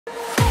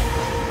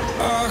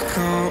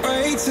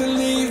to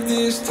leave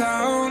this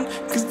town,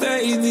 'cause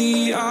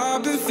lately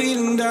I've been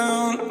feeling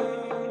down.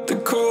 The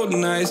cold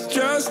nights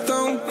just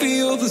don't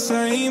feel the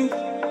same.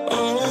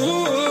 Oh,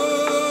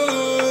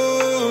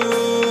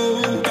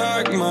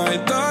 like my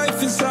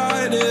life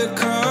inside a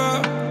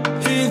car.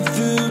 Hit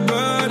the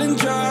button,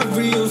 drive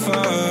real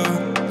far.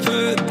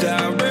 Put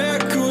that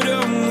record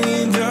on me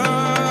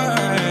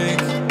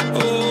like,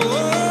 oh,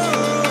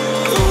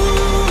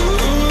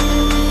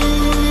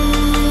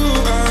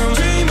 I'm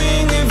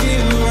dreaming of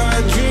you. I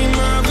dream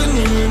of a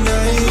new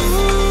night.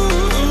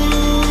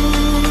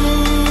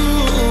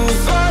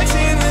 Fight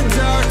in the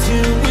dark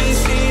till we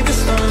see the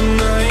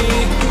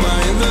sunlight.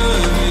 My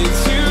love,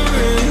 it's you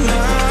and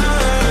I.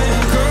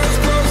 Cross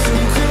close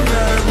and could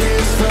light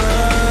this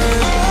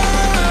fire.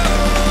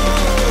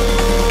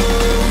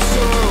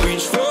 So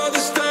reach for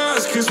the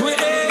stars, 'cause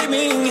we're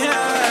aiming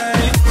high.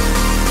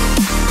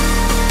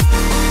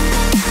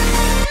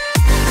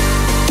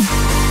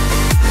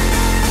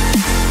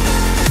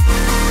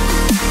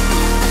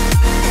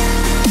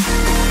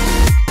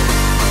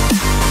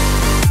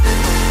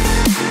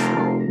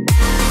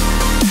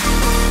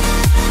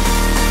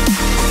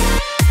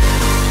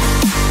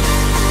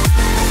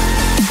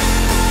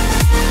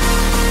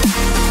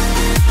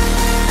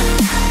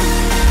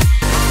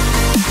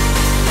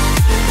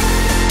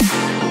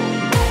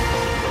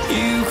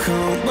 You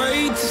can't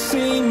wait to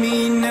see me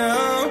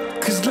now,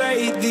 'cause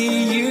lately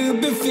you've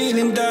been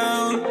feeling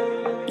down.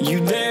 You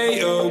lay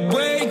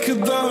awake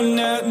alone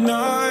at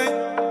night.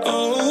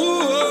 Oh,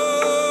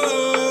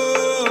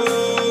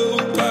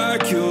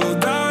 like your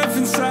life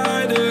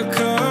inside a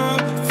car.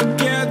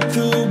 Forget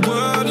the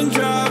world and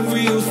drive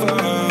real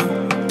far.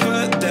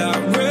 Put that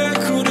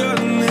record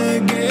on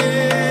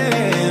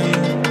again.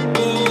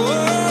 Oh,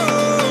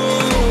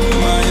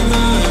 my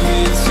love,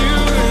 it's you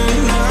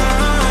and I.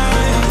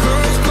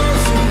 Cross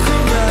close and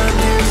could light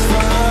this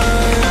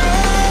fire.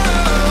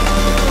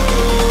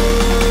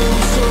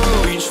 So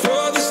reach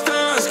for the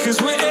stars, 'cause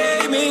we're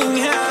aiming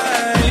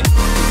high.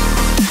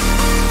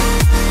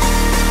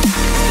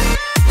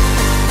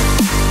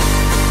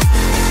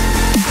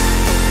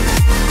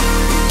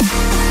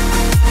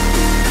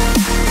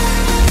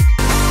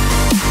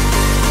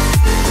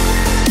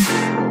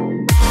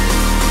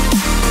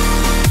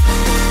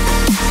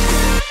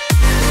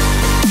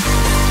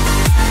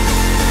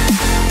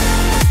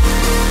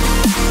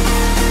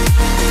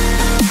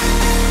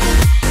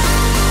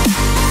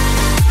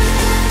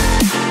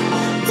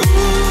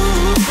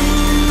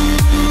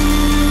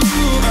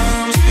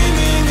 I'm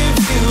dreaming of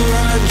you.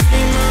 I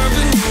dream of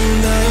a new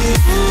night.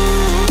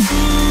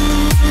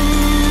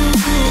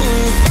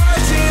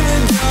 Fight in the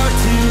dark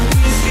till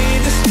we see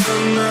the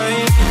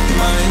sunlight.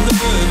 My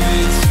love,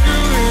 it's you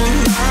and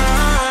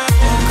I.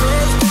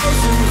 Cross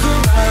close and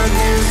could light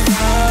this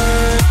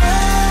fire.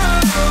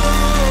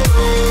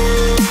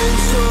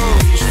 So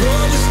reach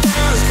for the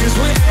stars, 'cause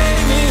we're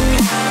aiming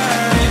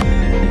high.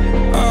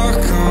 I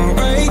can't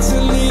wait to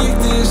leave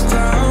this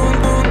town.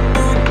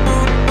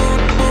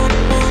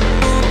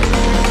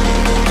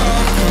 I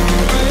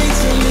can't wait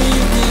to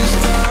leave this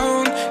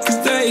town, 'cause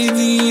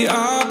lately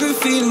I've been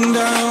feeling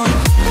down.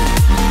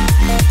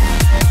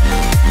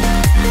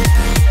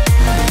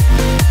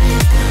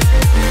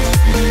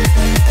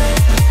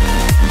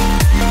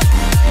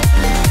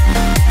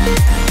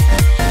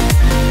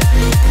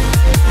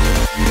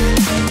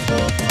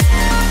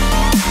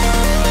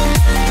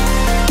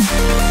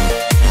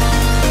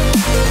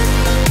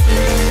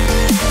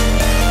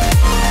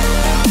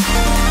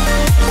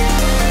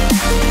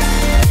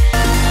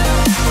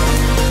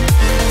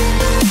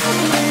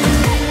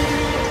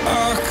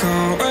 I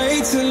can't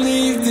wait to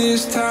leave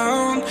this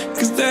town,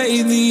 'cause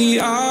lately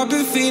I've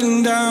been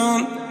feeling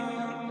down.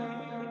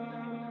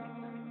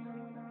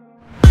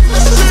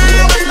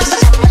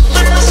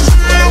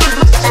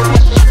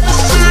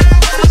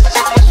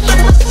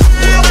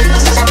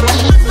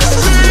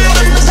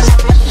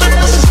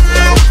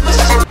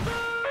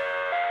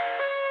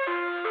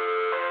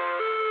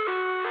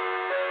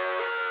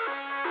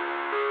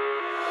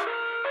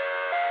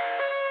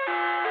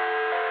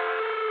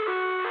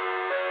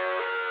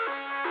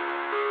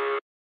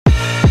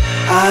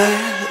 I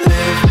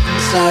live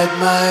inside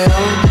my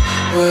own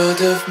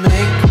world of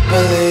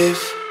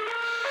make-believe.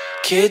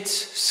 Kids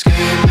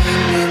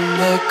screaming in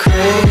the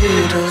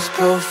cradles,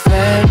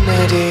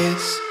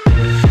 profanities.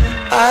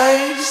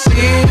 I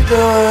see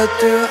the world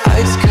through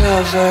ice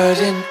covered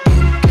in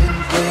ink and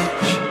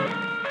bleach.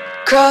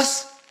 Cross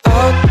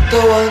out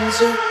the ones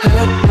who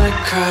heard my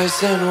cries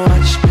and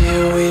watched me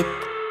weep.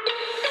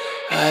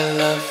 I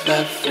love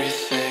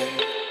everything.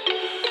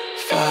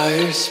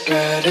 Fire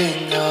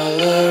spreading all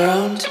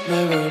around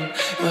my room.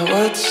 My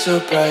world's so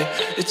bright,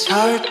 it's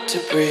hard to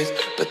breathe,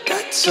 but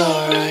that's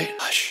alright.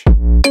 Hush.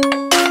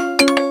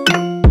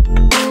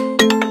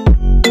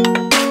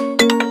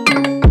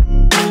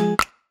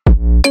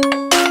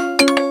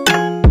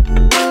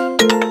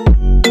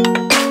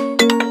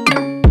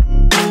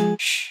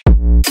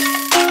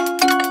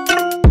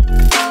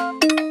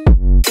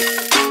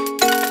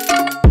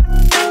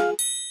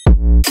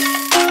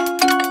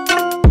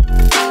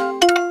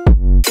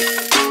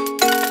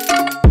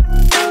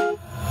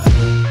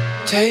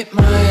 Tape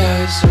my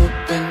eyes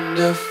open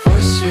to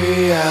force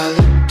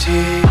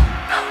reality.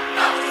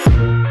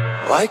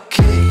 Why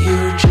can't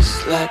you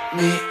just let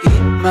me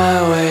eat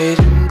my weight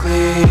in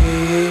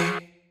glee?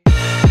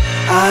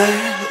 I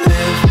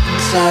live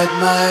inside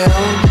my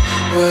own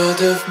world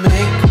of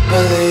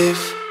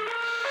make-believe.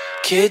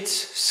 Kids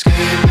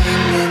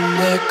screaming in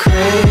their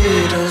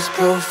cradles,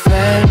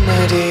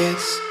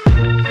 profanities.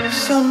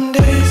 Some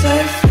days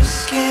I feel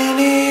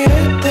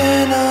skinnier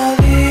than all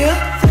the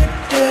other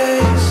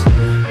days.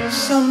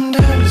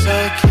 Sometimes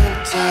I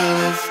can't tell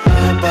if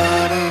my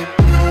body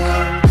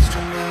belongs to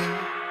me.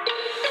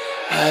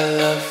 I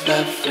love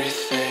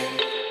everything.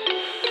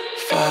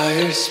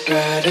 Fire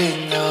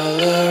spreading all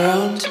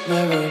around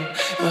my room.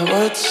 My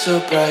world's so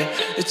bright,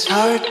 it's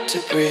hard to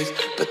breathe,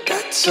 but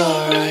that's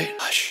alright.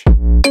 Hush.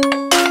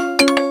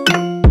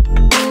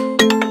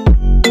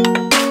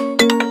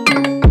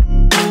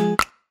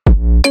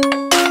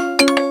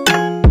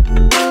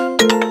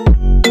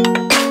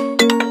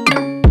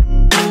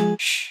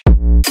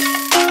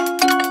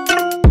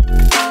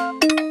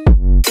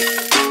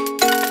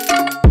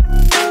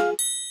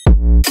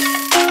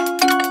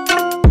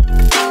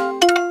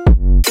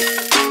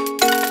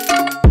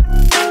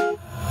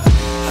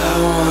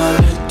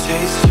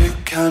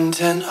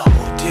 Content,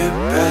 hold your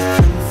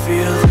breath and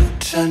feel the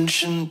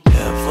tension.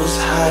 Devils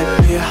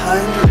hide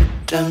behind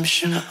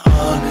redemption.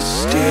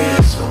 Honesty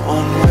is a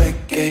one-way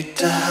gate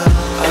to hell.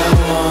 I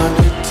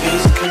wanna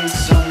taste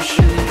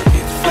consumption.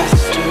 Breathe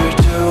faster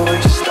to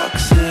waste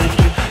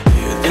oxygen.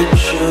 Hear the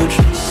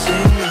children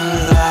sing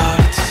aloud.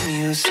 It's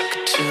music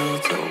till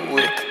the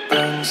wick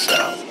burns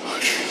out.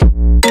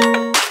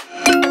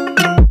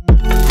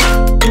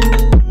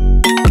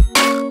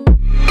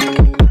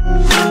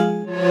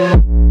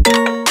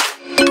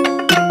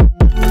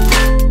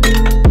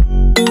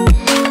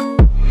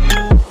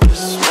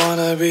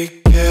 Be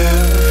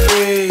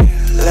carefree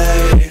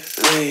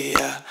lately,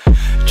 yeah.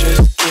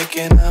 Just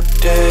kicking up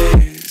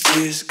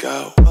daisies.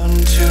 Got one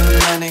too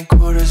many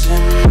quarters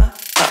in my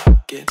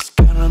pockets.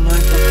 Counting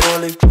like the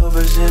four-leaf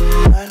clovers in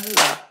my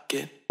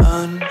locket.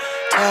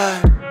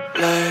 Untied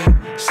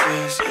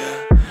laces,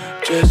 yeah.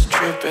 Just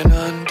tripping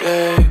on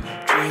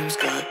daydreams.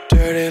 Got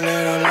dirty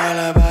little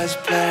lullabies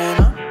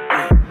playing on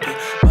repeat.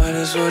 Might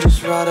as well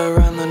just ride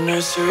around the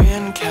nursery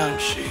and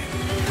count sheep.